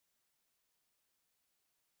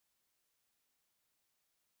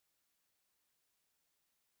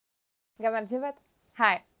Gamarjivat.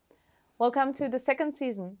 Hi, welcome to the second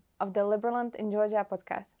season of the Liberland in Georgia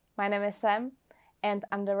podcast. My name is Sam, and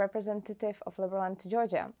I'm the representative of Liberland to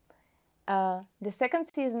Georgia. The second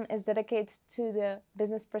season is dedicated to the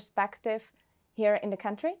business perspective here in the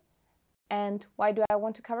country. And why do I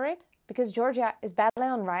want to cover it? Because Georgia is badly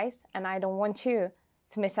on rise, and I don't want you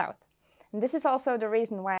to miss out. And this is also the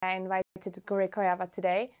reason why I invited Guri Koiava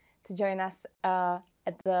today to join us at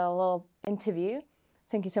the little interview.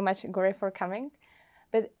 Thank you so much, Guri, for coming.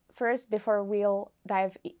 But first, before we'll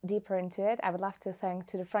dive deeper into it, I would love to thank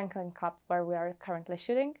to the Franklin Club where we are currently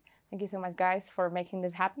shooting. Thank you so much, guys, for making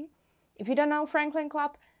this happen. If you don't know Franklin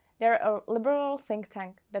Club, they're a liberal think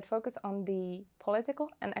tank that focus on the political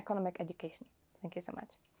and economic education. Thank you so much.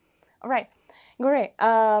 All right, Guri,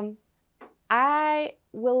 I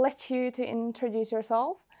will let you to introduce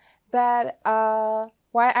yourself, but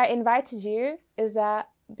why I invited you is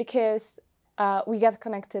because we got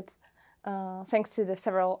connected thanks to the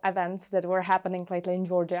several events that were happening lately in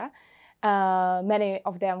Georgia. Many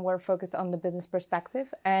of them were focused on the business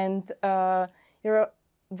perspective, and you're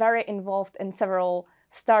very involved in several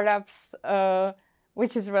startups,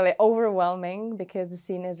 which is really overwhelming because the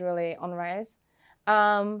scene is really on rise.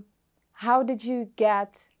 How did you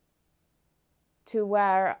get to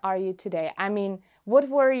where are you today? I mean, what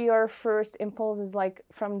were your first impulses like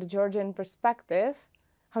from the Georgian perspective?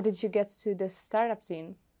 How did you get to this startup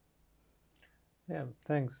scene? Yeah,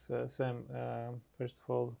 thanks, Sam. First of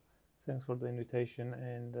all, thanks for the invitation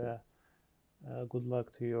and good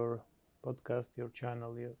luck to your podcast, your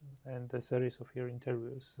channel, and the series of your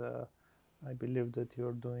interviews. I believe that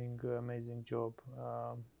you're doing an amazing job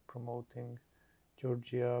promoting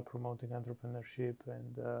Georgia, promoting entrepreneurship,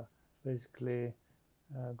 and basically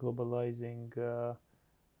globalizing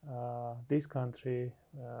this country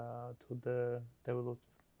to the developed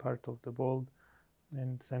part of the world.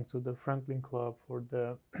 And thanks to the Franklin Club for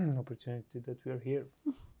the opportunity that we are here.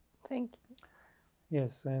 Thank you.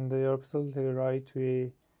 Yes, and you're absolutely right.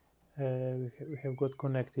 We have got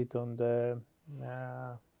connected on the,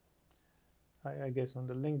 I guess, on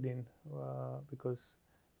the LinkedIn because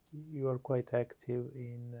you are quite active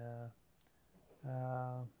in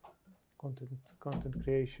content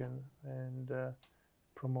creation and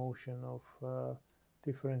promotion of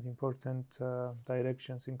different important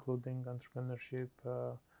directions, including entrepreneurship,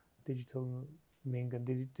 digital being a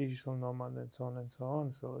digital nomad, and so on and so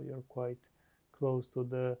on. So you're quite close to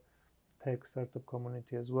the tech startup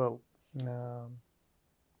community as well.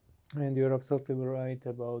 And you're absolutely right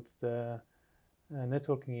about the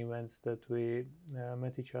networking events that we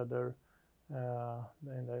met each other.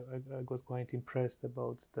 And I got quite impressed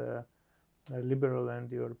about the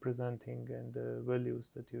Liberland you're presenting and the values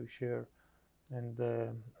that you share and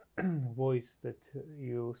the voice that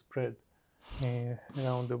you spread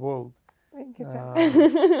around the world. Thank you so much.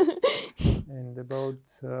 And about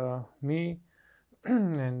me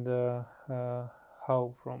and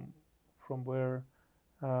how from where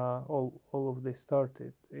all of this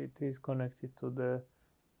started, it is connected to the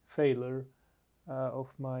failure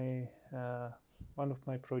of my one of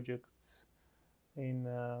my projects in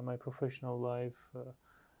my professional life,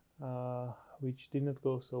 which did not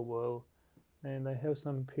go so well. And I have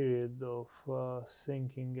some period of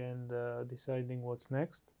thinking and deciding what's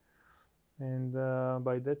next. And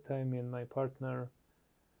by that time, me and my partner,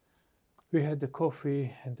 we had the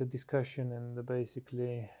coffee and the discussion and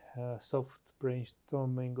basically soft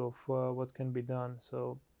brainstorming of what can be done.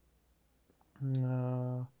 So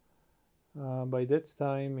by that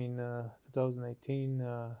time in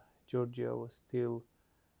 2018, Georgia was still,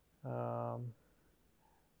 how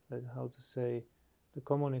to say, the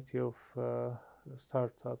community of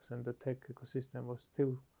startups and the tech ecosystem was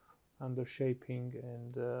still under shaping,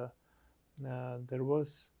 and there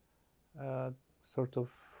was sort of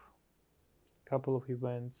couple of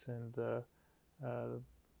events and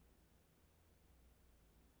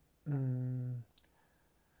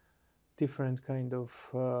different kind of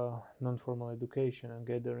non-formal education and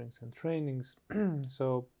gatherings and trainings.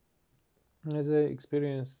 So as I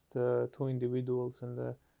experienced two individuals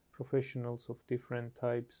and professionals of different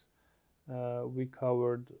types, we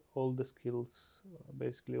covered all the skills,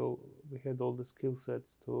 basically we had all the skill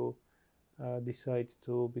sets to decide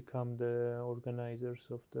to become the organizers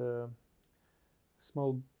of the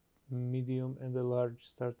small, medium and the large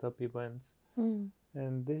startup events.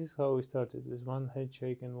 And this is how we started, with one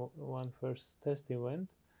handshake and one first test event,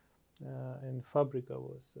 and Fabrica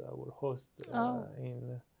was our host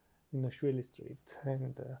in Nashville Street,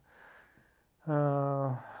 and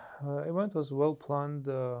event was well planned.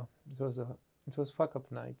 It was fuck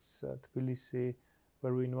up nights at Tbilisi,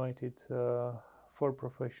 where we invited four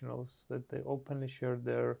professionals that they openly shared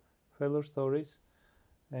their failure stories,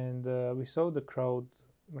 and we saw the crowd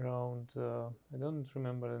around, I don't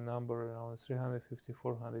remember the number, around 350,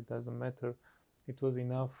 400, doesn't matter. It was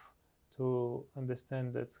enough to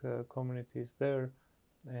understand that community is there,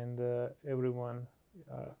 and everyone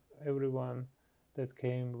that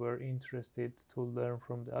came were interested to learn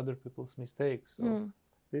from the other people's mistakes. So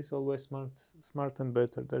this always smart and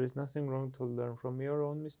better. There is nothing wrong to learn from your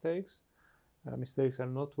own mistakes. Mistakes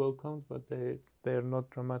are not welcomed, but they are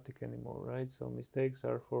not dramatic anymore, right? So mistakes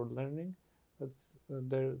are for learning, but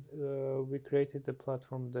we created a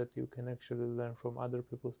platform that you can actually learn from other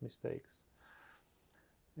people's mistakes.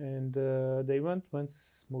 And the event went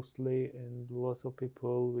smoothly, and lots of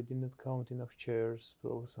people. We didn't count enough chairs, so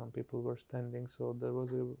some people were standing. So there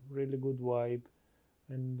was a really good vibe.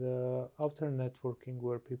 And after networking,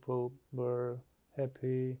 where people were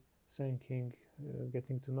happy, thanking,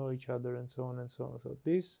 getting to know each other, and so on and so on. So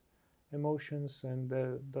these emotions and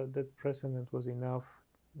that precedent was enough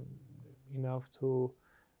to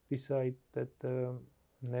decide that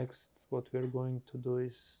next what we're going to do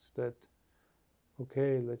is that,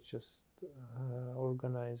 okay, let's just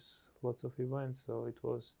organize lots of events. So it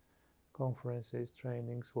was conferences,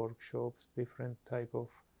 trainings, workshops, different type of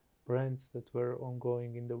brands that were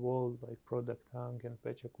ongoing in the world, like Product Tank and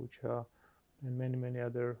Pecha Kucha, and many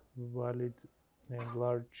other valid and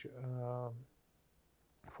large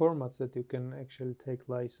formats that you can actually take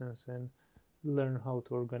license and learn how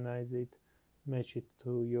to organize it, match it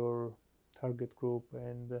to your target group,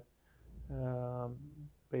 and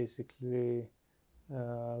basically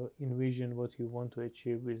envision what you want to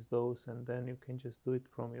achieve with those, and then you can just do it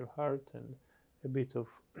from your heart and a bit of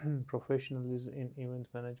professionalism in event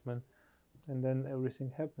management, and then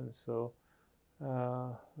everything happens. So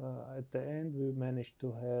at the end, we managed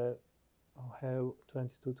to have 20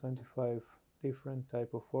 to 25 different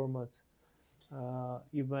type of formats,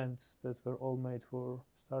 events that were all made for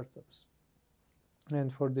startups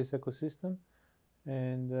and for this ecosystem.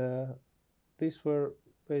 And these were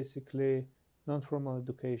basically non-formal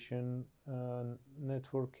education,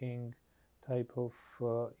 networking type of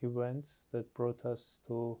events that brought us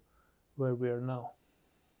to where we are now.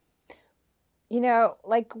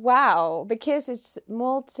 Like, wow, because it's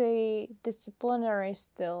multidisciplinary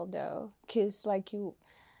still, though, because like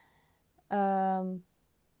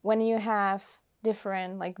when you have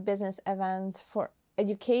different like business events, for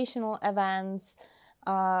educational events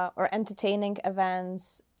or entertaining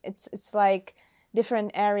events, it's like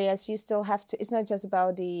different areas. You still have to, it's not just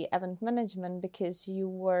about the event management, because you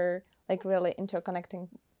were like really interconnecting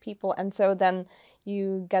people, and so then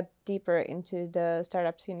you get deeper into the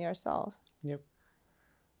startup scene yourself. Yep.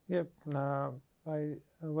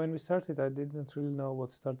 When we started, I didn't really know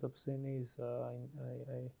what startup scene is. I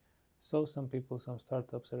saw some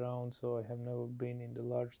startups around, so I have never been in the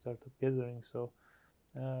large startup gathering. So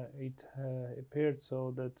it appeared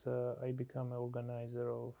so that I become a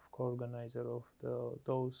co-organizer of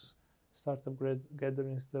those startup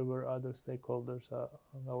gatherings. There were other stakeholders,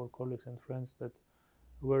 our colleagues and friends, that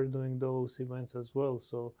were doing those events as well.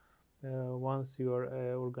 So once you are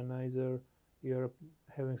an organizer, you're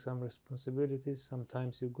having some responsibilities.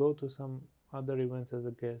 Sometimes you go to some other events as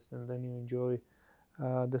a guest, and then you enjoy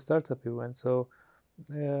the startup event. So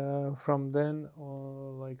from then,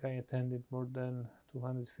 like, I attended more than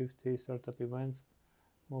 250 startup events.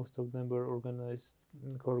 Most of them were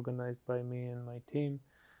co-organized by me and my team.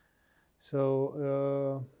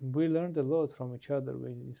 So we learned a lot from each other.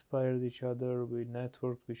 We inspired each other. We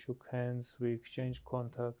networked. We shook hands. We exchanged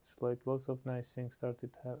contacts. Like, lots of nice things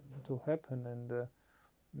started to happen. And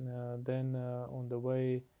then on the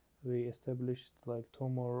way, we established like 2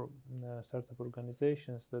 more startup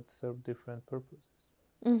organizations that serve different purposes.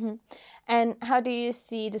 Mm-hmm. And how do you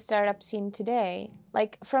see the startup scene today?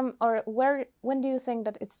 Like, when do you think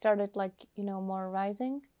that it started, like, more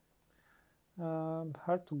rising?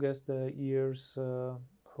 Hard to guess the years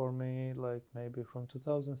for me, like maybe from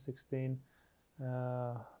 2016,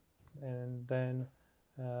 and then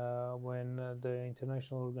when the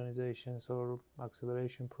international organizations or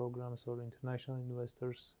acceleration programs or international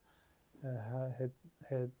investors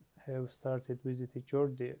have started visiting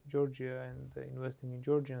Georgia and investing in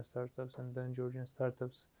Georgian startups, and then Georgian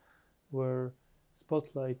startups were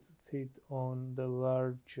spotlighted on the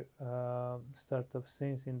large startup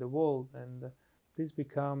scenes in the world, and this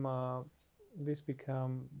become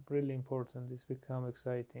really important. This become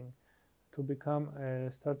exciting. To become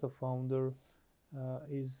a startup founder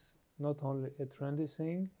is not only a trendy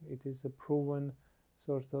thing; it is a proven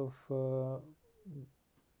sort of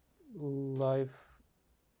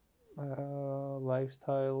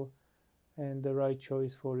lifestyle and the right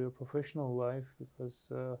choice for your professional life, because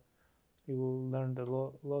you will learn a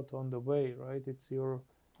lot on the way, right? It's your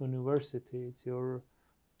university, it's your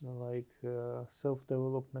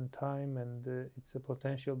self-development time, and it's a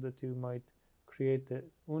potential that you might create a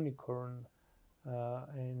unicorn,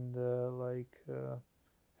 and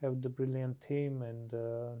have the brilliant team and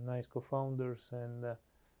nice co-founders and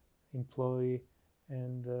employ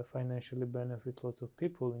and financially benefit lots of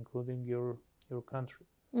people, including your country.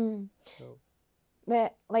 So,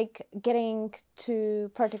 but like getting to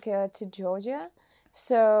particular to Georgia,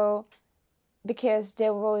 so because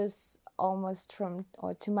there was almost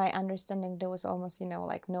or to my understanding, there was almost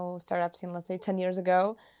like no startups in, let's say, 10 years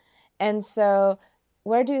ago, and so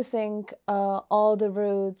where do you think all the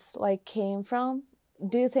roots like came from?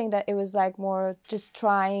 Do you think that it was like more just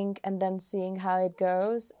trying and then seeing how it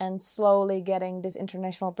goes and slowly getting this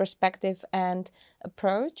international perspective and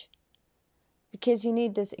approach? Because you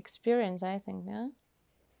need this experience, I think, no?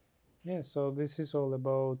 yeah, so this is all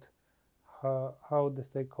about how the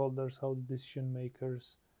stakeholders, how the decision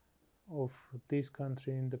makers of this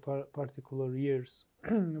country in the particular years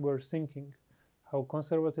were thinking, how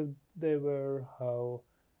conservative they were, how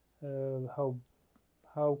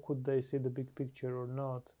could they see the big picture or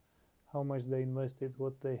not, how much they invested,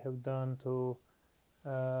 what they have done to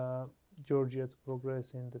Georgia to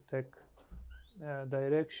progress in the tech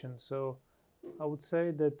direction. So I would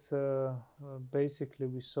say that basically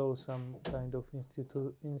we saw some kind of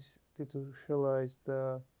institutionalized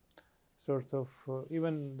sort of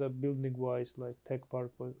even the building wise, like tech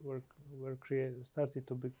park were created, started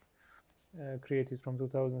to be created from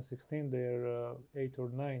 2016. They're 8 or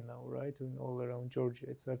 9 now, right, in all around Georgia.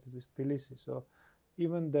 It started with Tbilisi, so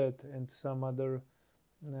even that and some other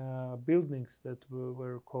buildings that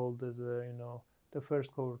were called as the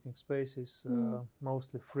first co-working spaces,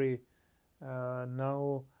 mostly free.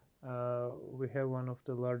 Now we have one of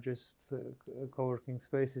the largest co-working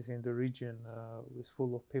spaces in the region, with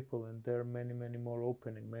full of people, and there are many more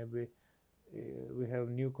opening. Maybe we have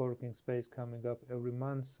new co-working space coming up every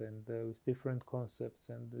month, and with different concepts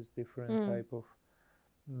and with different type of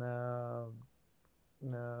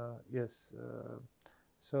yes.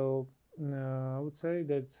 So I would say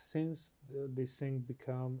that since this thing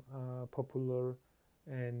become popular,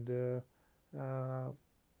 and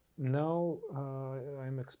now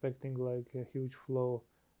I'm expecting like a huge flow,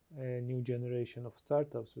 a new generation of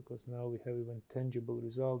startups, because now we have even tangible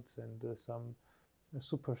results and some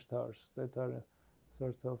superstars that are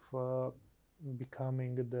sort of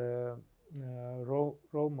becoming the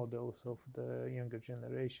role models of the younger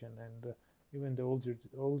generation, and even the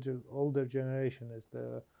older generation, as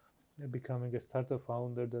the becoming a startup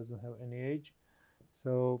founder doesn't have any age.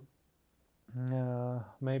 So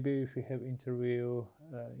maybe if we have interview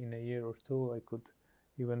in a year or two, I could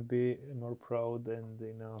even be more proud and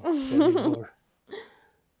tell you more.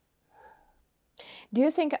 Do you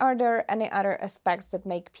think are there any other aspects that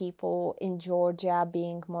make people in Georgia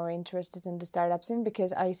being more interested in the startup scene?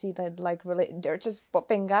 Because I see that like really they're just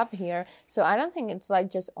popping up here. So I don't think it's like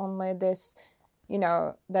just only this,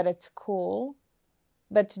 that it's cool.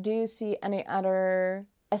 But do you see any other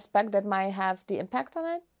aspect that might have the impact on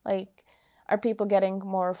it? Like, are people getting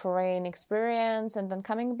more foreign experience and then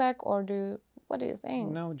coming back, or what do you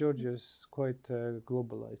think? Now Georgia is quite a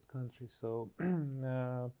globalized country, so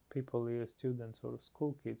people, students or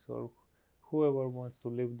school kids or whoever wants to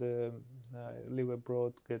live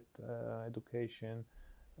abroad, get education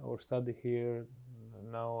or study here.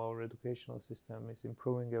 Now our educational system is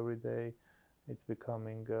improving every day. It's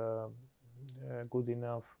becoming good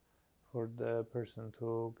enough for the person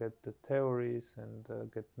to get the theories and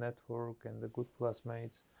get network and the good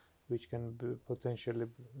classmates, which can be potentially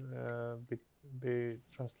be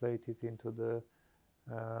translated into the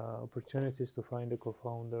opportunities to find a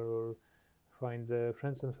co-founder, or find the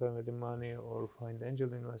friends and family money, or find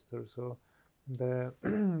angel investors. So the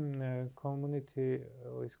community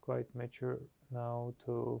is quite mature now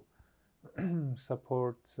to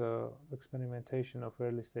support experimentation of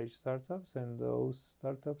early stage startups, and those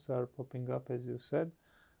startups are popping up, as you said.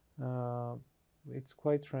 It's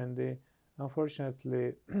quite trendy.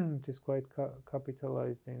 Unfortunately, it is quite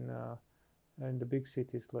capitalized in the big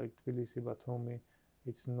cities like Tbilisi, Batumi.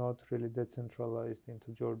 It's not really decentralized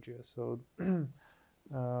into Georgia. So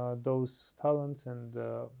those talents and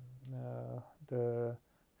the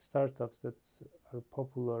startups that are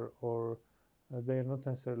popular, or they are not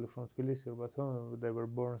necessarily from Tbilisi or Batumi, they were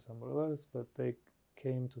born somewhere else, but they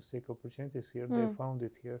came to seek opportunities here. They found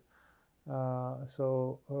it here.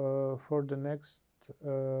 So for the next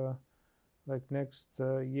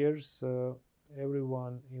years,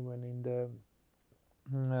 everyone, even in the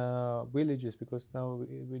villages, because now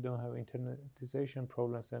we don't have internetization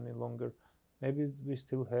problems any longer. Maybe we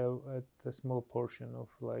still have a small portion of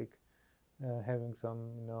like having some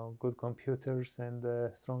good computers and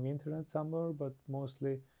strong internet somewhere, but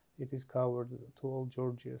mostly it is covered to all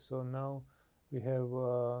Georgia. So now we have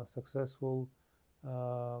successful,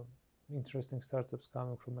 interesting startups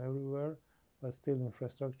coming from everywhere, but still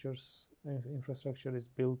infrastructure is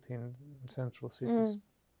built in central cities.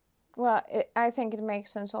 Well, I think it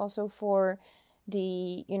makes sense also for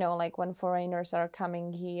the, like when foreigners are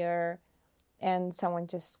coming here and someone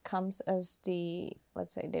just comes as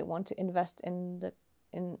let's say they want to invest in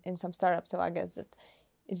some startup. So I guess that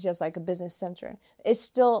it's just like a business center. It's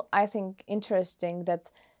still, I think, interesting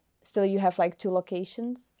that still you have like 2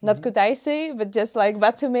 locations, not Kutaisi, but just like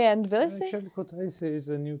Batumi and Tbilisi. Actually, Kutaisi is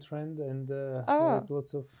a new trend, and like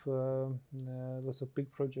lots of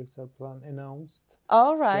big projects are announced.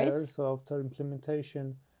 All right. There. So after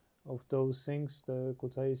implementation of those things, the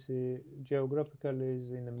Kutaisi geographically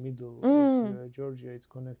is in the middle of Georgia. It's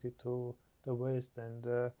connected to the west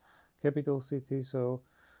and capital city. So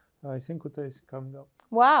I think Kutaisi coming up.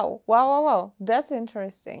 Wow. That's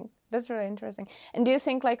interesting. That's really interesting. And do you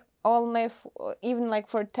think like only even like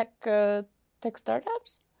for tech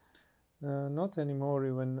startups? Not anymore.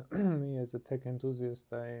 Even me as a tech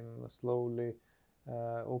enthusiast, I'm slowly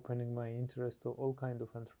opening my interest to all kind of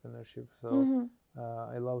entrepreneurship. So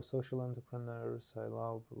I love social entrepreneurs. I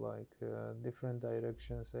love like different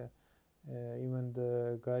directions. Even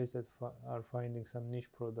the guys that are finding some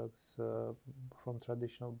niche products from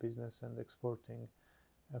traditional business and exporting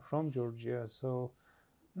from Georgia. So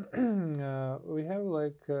we have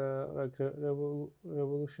like a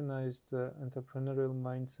revolutionized entrepreneurial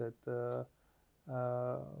mindset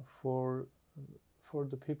for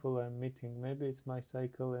the people I'm meeting. Maybe it's my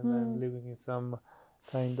cycle, and I'm living in some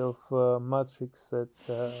kind of matrix that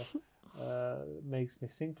makes me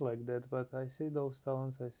think like that. But I see those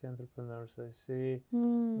talents, I see entrepreneurs, I see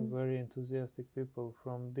very enthusiastic people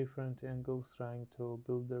from different angles trying to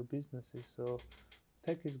build their businesses. So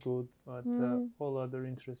tech is good, but all other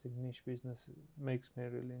interesting niche business makes me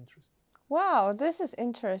really interested. Wow, this is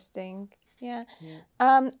interesting. Yeah.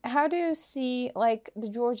 How do you see like the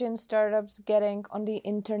Georgian startups getting on the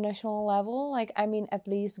international level? Like, I mean, at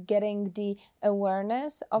least getting the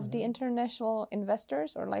awareness of the international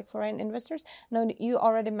investors or like foreign investors. Now, you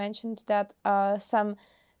already mentioned that some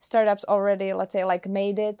startups already, let's say, like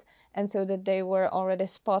made it, and so that they were already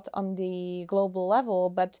spot on the global level.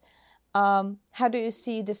 But how do you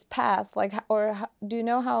see this path? Like, do you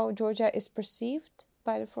know how Georgia is perceived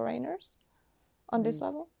by the foreigners on this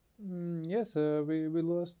level? Yes, we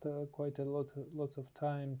lost quite lots of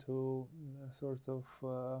time to sort of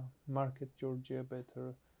market Georgia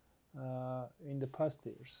better in the past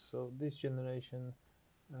years. So this generation,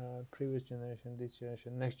 previous generation, this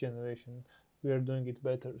generation, next generation, we are doing it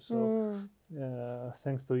better. So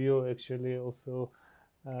thanks to you, actually, also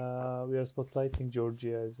we are spotlighting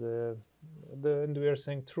Georgia as and we are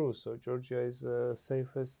saying true. So Georgia is the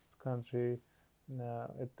safest country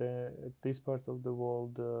at this part of the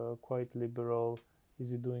world, quite liberal,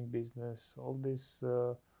 easy doing business. All these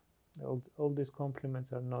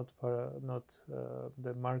compliments are not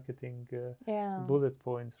the marketing bullet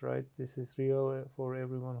points, right? This is real for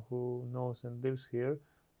everyone who knows and lives here.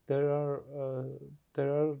 There are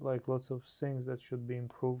like lots of things that should be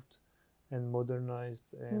improved and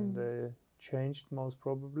modernized and changed, most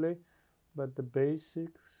probably. But the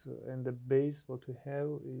basics and the base what we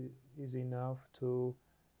have is enough to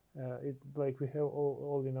we have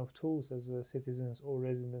all enough tools as citizens or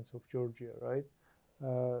residents of Georgia, right?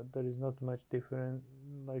 There is not much difference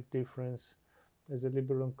as a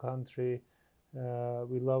liberal country.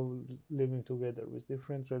 We love living together with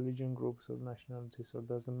different religion groups or nationalities, so it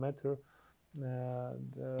doesn't matter.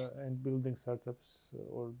 And building startups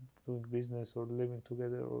or doing business or living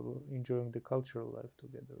together or enjoying the cultural life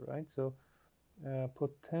together, right? So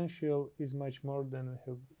potential is much more than we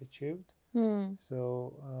have achieved.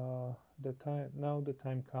 So the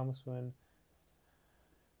time comes when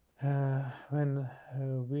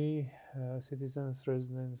we citizens,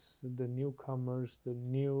 residents, the newcomers, the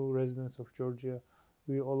new residents of Georgia,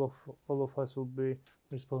 we all of us will be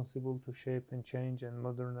responsible to shape and change and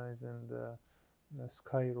modernize and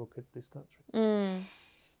skyrocket this country.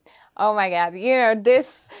 Oh my God!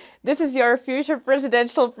 This is your future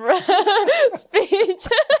presidential speech.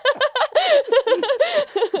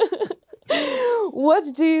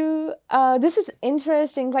 This is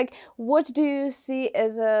interesting. Like, what do you see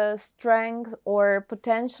as a strength or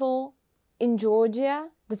potential in Georgia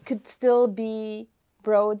that could still be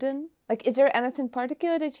broadened? Like, is there anything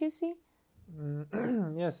particular that you see?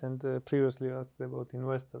 Yes, and previously you asked about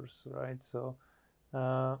investors, right? So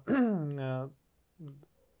the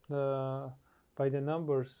by the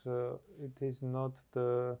numbers, it is not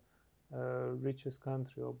the richest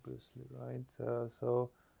country, obviously, right?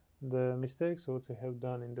 So the mistakes what we have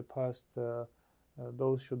done in the past,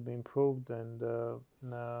 those should be improved, and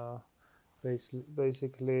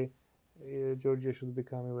basically, Georgia should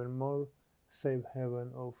become even more safe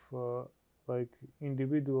haven of like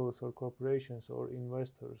individuals or corporations or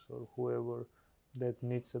investors or whoever that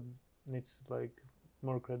needs like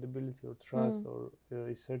more credibility or trust, or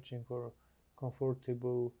is searching for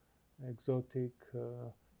comfortable, exotic,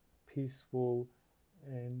 peaceful,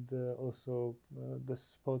 and also the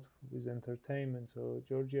spot with entertainment. So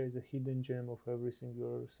Georgia is a hidden gem of everything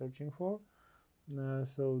you're searching for.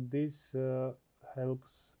 So this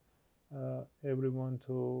helps everyone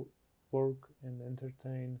to work and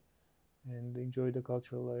entertain and enjoy the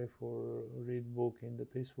cultural life, or read book in the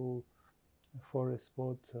peaceful forest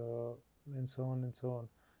spot, and so on and so on.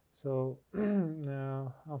 So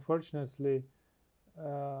unfortunately,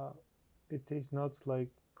 uh, it is not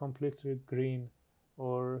like completely green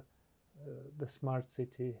or the smart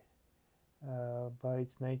city by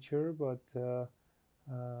its nature, but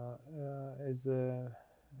as a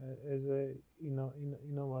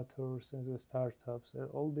innovators, as a startups,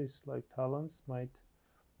 all these like talents might,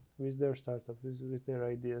 with their startup, with their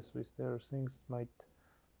ideas, with their things, might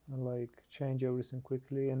like change everything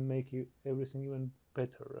quickly and make everything even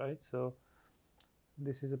better, right? So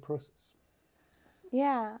this is a process.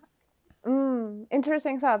 Yeah.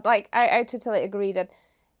 Interesting thought. Like, I totally agree that,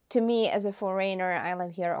 to me as a foreigner, I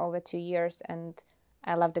live here over 2 years, and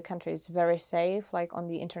I love the country. It's very safe, like on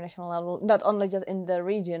the international level, not only just in the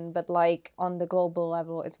region, but like on the global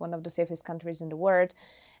level. It's one of the safest countries in the world,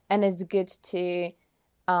 and it's good to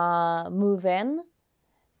move in.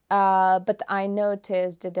 But I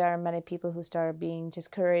noticed that there are many people who start being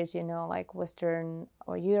just curious, like Western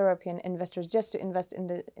or European investors, just to invest in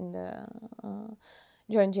the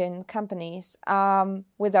Georgian companies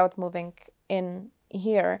without moving in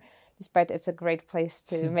here. Despite it's a great place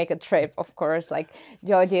to make a trip, of course, like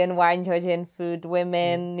Georgian wine, Georgian food,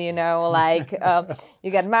 women, like you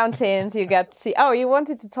get mountains, you get sea. Oh, you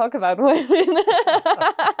wanted to talk about women.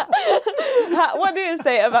 What do you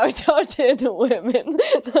say about Georgian women?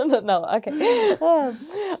 No, okay.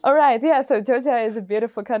 All right, yeah, so Georgia is a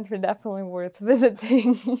beautiful country, definitely worth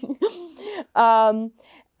visiting.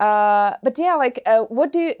 But yeah, like,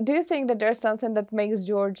 what do you think that there's something that makes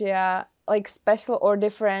Georgia like special or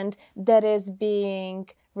different that is being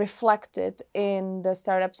reflected in the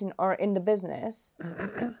startups or in the business?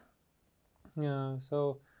 Yeah.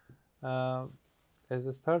 So as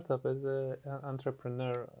a startup, as an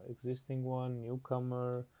entrepreneur, existing one,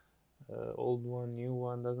 newcomer, old one, new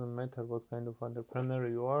one, doesn't matter what kind of entrepreneur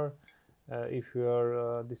you are. If you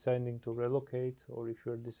are deciding to relocate, or if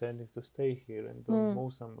you're deciding to stay here and don't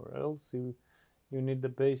move somewhere else, you need the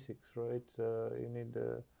basics, right? You need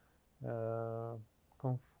the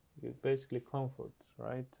basically comfort,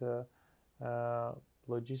 right?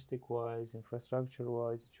 Logistic wise, infrastructure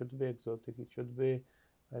wise, it should be exotic, it should be,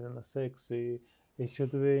 I don't know, sexy, it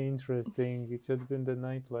should be interesting, it should be, the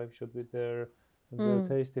nightlife should be there, the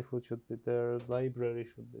tasty food should be there, library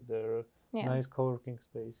should be there, nice co-working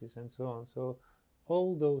spaces, and so on. So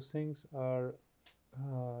all those things are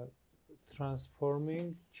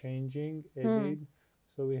transforming, changing, added.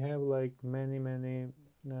 So we have like many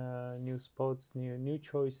new spots, new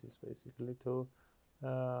choices, basically, to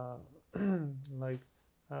like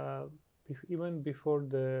even before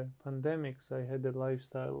the pandemics, I had a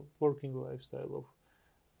working lifestyle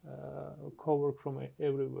of co-work from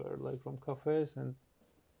everywhere, like from cafes and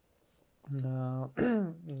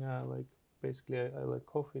like basically I like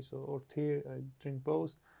coffee, so, or tea. I drink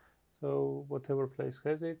both. So whatever place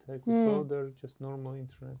has it, I could go there, just normal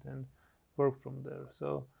internet, and work from there.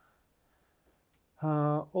 So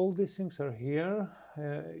all these things are here.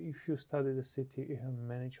 If you study the city, you have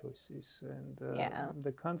many choices, and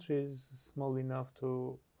the country is small enough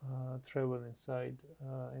to travel inside,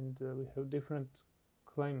 and we have different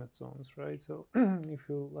climate zones, right? So if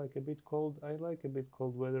you like a bit cold, I like a bit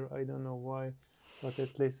cold weather. I don't know why, but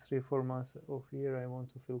at least 3-4 months of year I want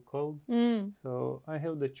to feel cold. So I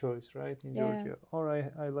have the choice, right, in Georgia. Or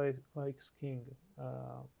I like skiing.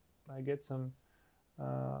 I get some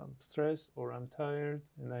stress, or I'm tired,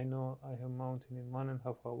 and I know I have mountain in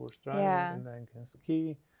 1.5 hours driving, and I can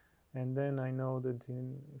ski, and then I know that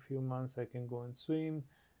in a few months I can go and swim,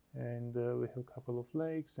 and we have a couple of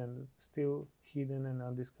lakes, and still hidden and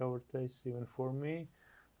undiscovered places even for me,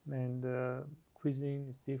 and cuisine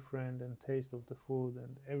is different and taste of the food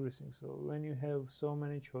and everything. So when you have so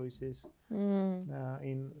many choices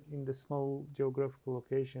in the small geographical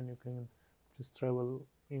location, you can just travel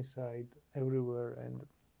inside everywhere and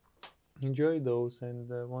enjoy those. And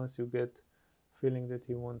once you get feeling that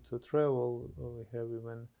you want to travel, we have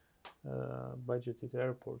even budgeted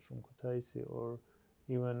airports from Kutaisi, or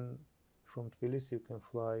even from Tbilisi you can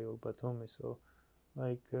fly, or Batumi. So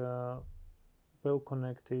like well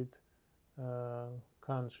connected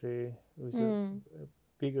country with a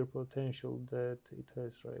bigger potential that it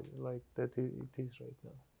has it is right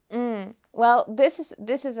now. Well,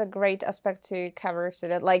 this is a great aspect to cover, so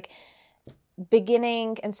that like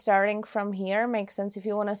beginning and starting from here makes sense if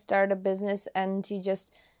you want to start a business, and you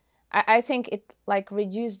just I think it like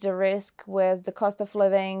reduce the risk with the cost of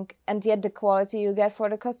living, and yet the quality you get for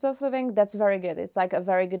the cost of living, that's very good. It's like a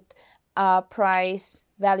very good price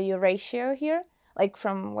value ratio here, like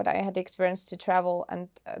from what I had experienced to travel and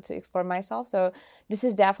to explore myself. So this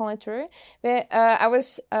is definitely true. But I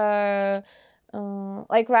was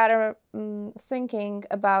like rather thinking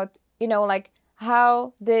about, you know, like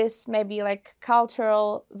how this maybe like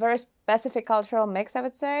cultural, very specific cultural mix, I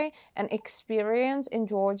would say, and experience in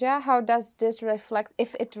Georgia. How does this reflect,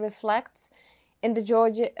 if it reflects, in the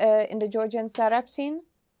Georgian startup scene?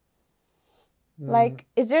 Like,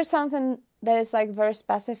 is there something that is like very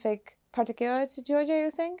specific, particular to Georgia, you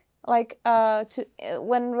think? Like, to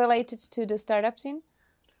when related to the startup scene?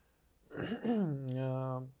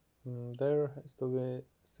 There has to be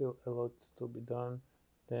still a lot to be done.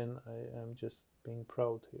 Then I am just being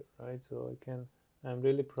proud here, right? So I'm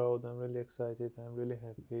really proud, I'm really excited, I'm really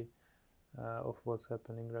happy of what's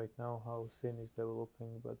happening right now, how scene is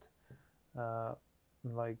developing, but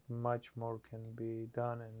like much more can be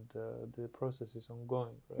done, and the process is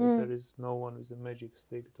ongoing, right? There is no one with a magic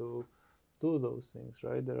stick to do those things,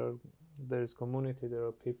 right? There is community, there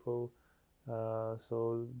are people,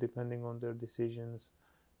 so depending on their decisions,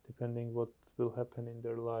 depending what will happen in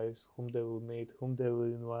their lives, whom they will meet, whom they will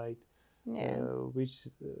invite, which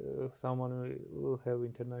someone will have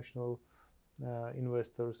international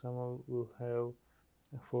investor, someone will have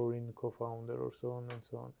a foreign co-founder, or so on and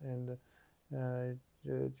so on. And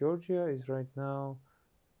Georgia is right now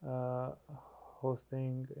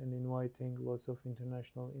hosting and inviting lots of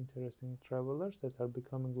international interesting travelers that are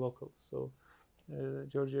becoming locals. So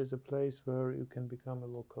Georgia is a place where you can become a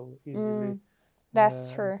local easily.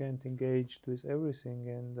 That's true. Get engaged with everything,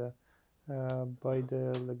 and by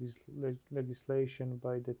the legislation,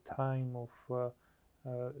 by the time of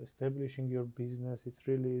establishing your business, it's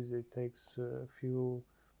really easy. It takes a few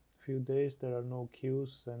days. There are no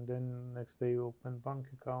queues, and then next day you open bank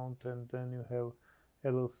account, and then you have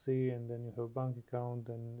LLC, and then you have bank account,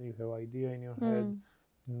 and you have idea in your head,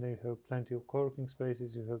 and then you have plenty of co-working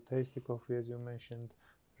spaces. You have tasty coffee, as you mentioned,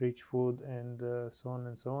 rich food, and so on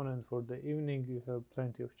and so on. And for the evening, you have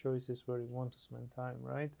plenty of choices where you want to spend time,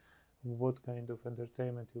 right? What kind of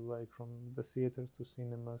entertainment you like, from the theater to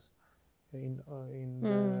cinemas,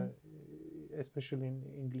 especially in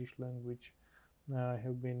English language. I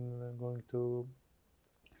have been going to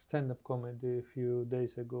stand-up comedy a few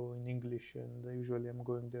days ago in English, and usually I'm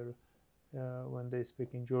going there when they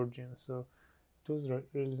speak in Georgian. So it was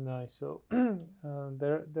really nice. So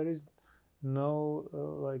there is no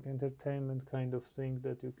like entertainment kind of thing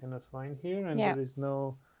that you cannot find here, and there is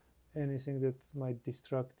no anything that might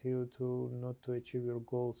distract you to not to achieve your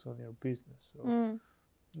goals on your business. So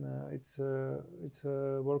it's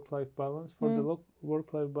a work-life balance. For the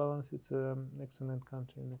work-life balance, it's an excellent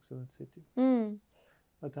country, an excellent city.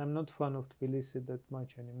 But I'm not fan of Tbilisi that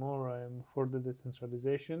much anymore. I am for the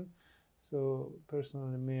decentralization. So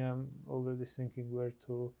personally, I'm already thinking where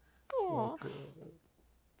to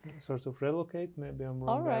sort of relocate. Maybe I'm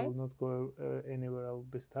wrong. I will not go anywhere. I'll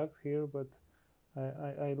be stuck here. But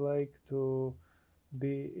I like to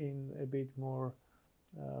be in a bit more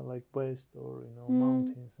like west, or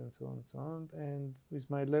mountains, and so on and so on. And with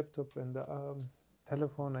my laptop and the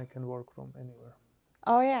telephone, I can work from anywhere.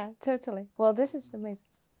 Oh yeah, totally. Well, this is amazing.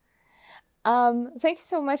 Thank you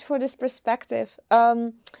so much for this perspective.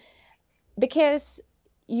 Because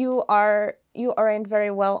you aren't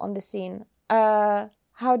very well on the scene.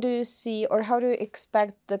 How do you see, or how do you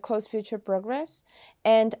expect the close future progress?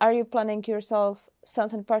 And are you planning yourself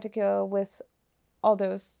something particular with all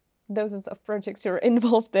those dozens of projects you're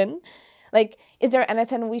involved in? Like, is there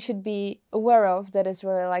anything we should be aware of that is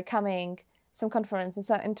really like coming, some conferences,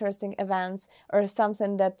 some interesting events, or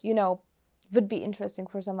something that, would be interesting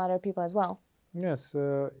for some other people as well? Yes,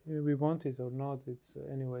 we want it or not, it's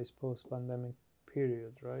anyways post-pandemic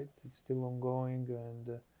period, right? It's still ongoing,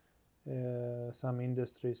 and Some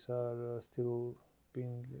industries are still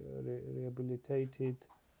being rehabilitated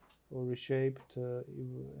or reshaped,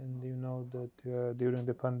 and you know that during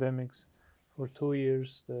the pandemics, for 2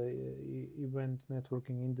 years, the event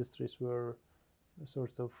networking industries were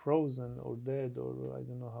sort of frozen or dead, or I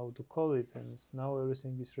don't know how to call it. And now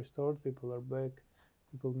everything is restored. People are back.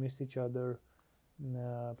 People miss each other.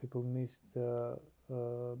 People missed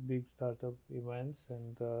big startup events,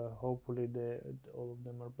 and hopefully all of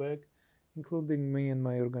them are back, including me and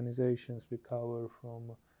my organizations. We cover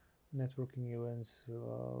from networking events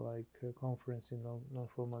like conference in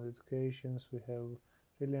non-formal educations. We have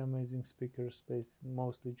really amazing speakers, based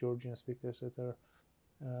mostly Georgian speakers, that are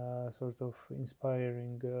sort of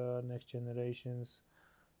inspiring next generations.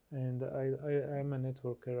 And I'm a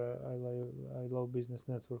networker. I love business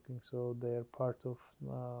networking, so they are part of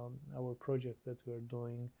our project that we're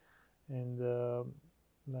doing, and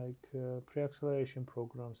pre-acceleration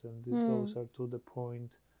programs, and those are to the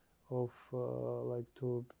point of like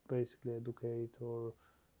to basically educate or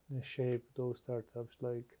shape those startups,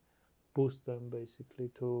 like boost them basically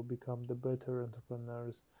to become the better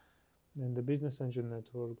entrepreneurs. And the business angel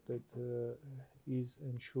network that is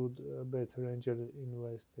and should better angel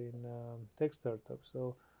invest in tech startups.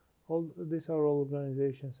 So all these are all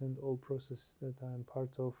organizations and all processes that I'm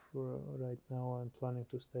part of right now. I'm planning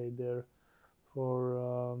to stay there for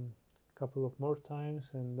a couple of more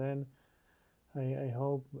times, and then I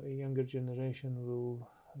hope a younger generation will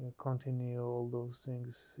continue all those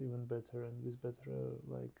things even better and with better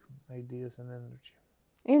like ideas and energy.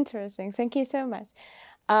 Interesting. Thank you so much.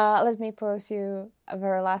 Let me pose you a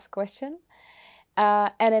very last question.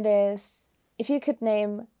 And it is, if you could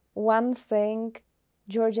name one thing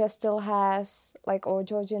Georgia still has, like, or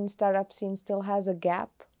Georgian startup scene still has a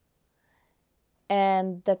gap,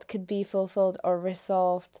 and that could be fulfilled or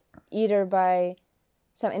resolved either by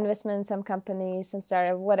some investment, some company, some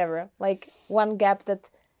startup, whatever. Like one gap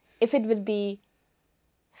that if it would be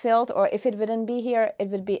filled or if it wouldn't be here, it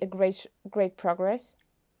would be a great progress.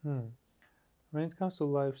 When it comes to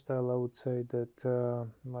lifestyle, I would say that I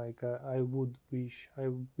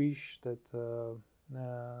wish that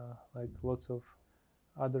like lots of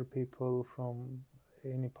other people from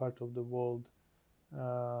any part of the world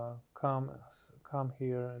come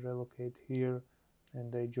here and relocate here,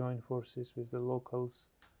 and they join forces with the locals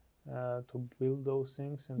to build those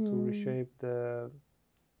things and to reshape the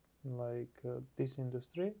this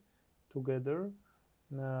industry together.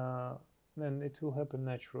 Then it will happen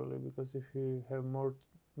naturally, because if you have more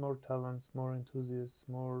talents, more enthusiasts,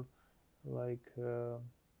 more like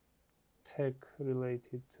tech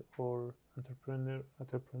related or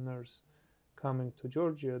entrepreneurs coming to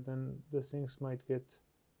Georgia, then the things might get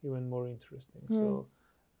even more interesting. So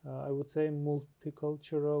I would say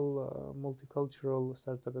multicultural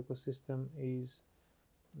startup ecosystem is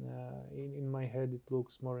in my head, it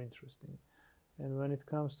looks more interesting. And when it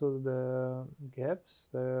comes to the gaps,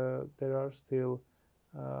 there are still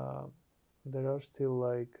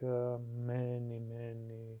like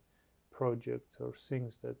many projects or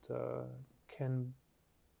things that can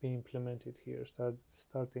be implemented here.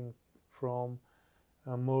 Starting from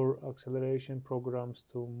more acceleration programs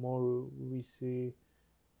to more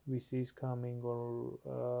VCs coming,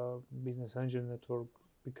 or business angel network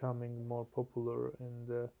becoming more popular,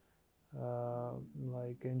 and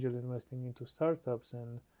like angel investing into startups,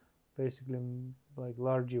 and basically like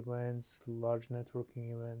large events, large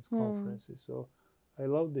networking events, conferences. So I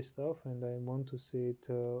love this stuff, and I want to see it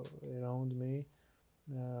around me.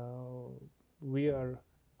 We are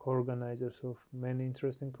co-organizers of many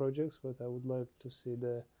interesting projects, but I would like to see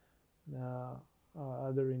the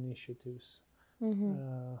other initiatives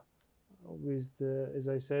with the, as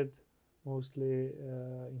I said, mostly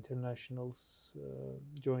internationals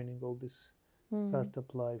joining all this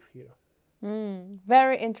startup life here.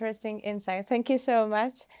 Very interesting insight. Thank you so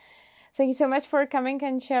much. Thank you so much for coming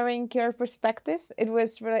and sharing your perspective. It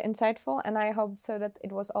was really insightful, and I hope so that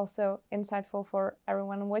it was also insightful for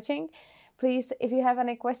everyone watching. Please, if you have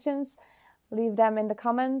any questions, leave them in the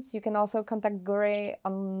comments. You can also contact Guri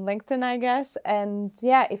on LinkedIn, I guess. And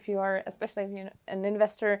yeah, if you are, especially if you're an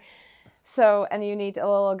investor, and you need a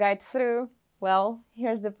little guide through, well,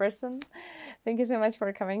 here's the person. Thank you so much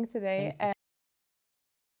for coming today.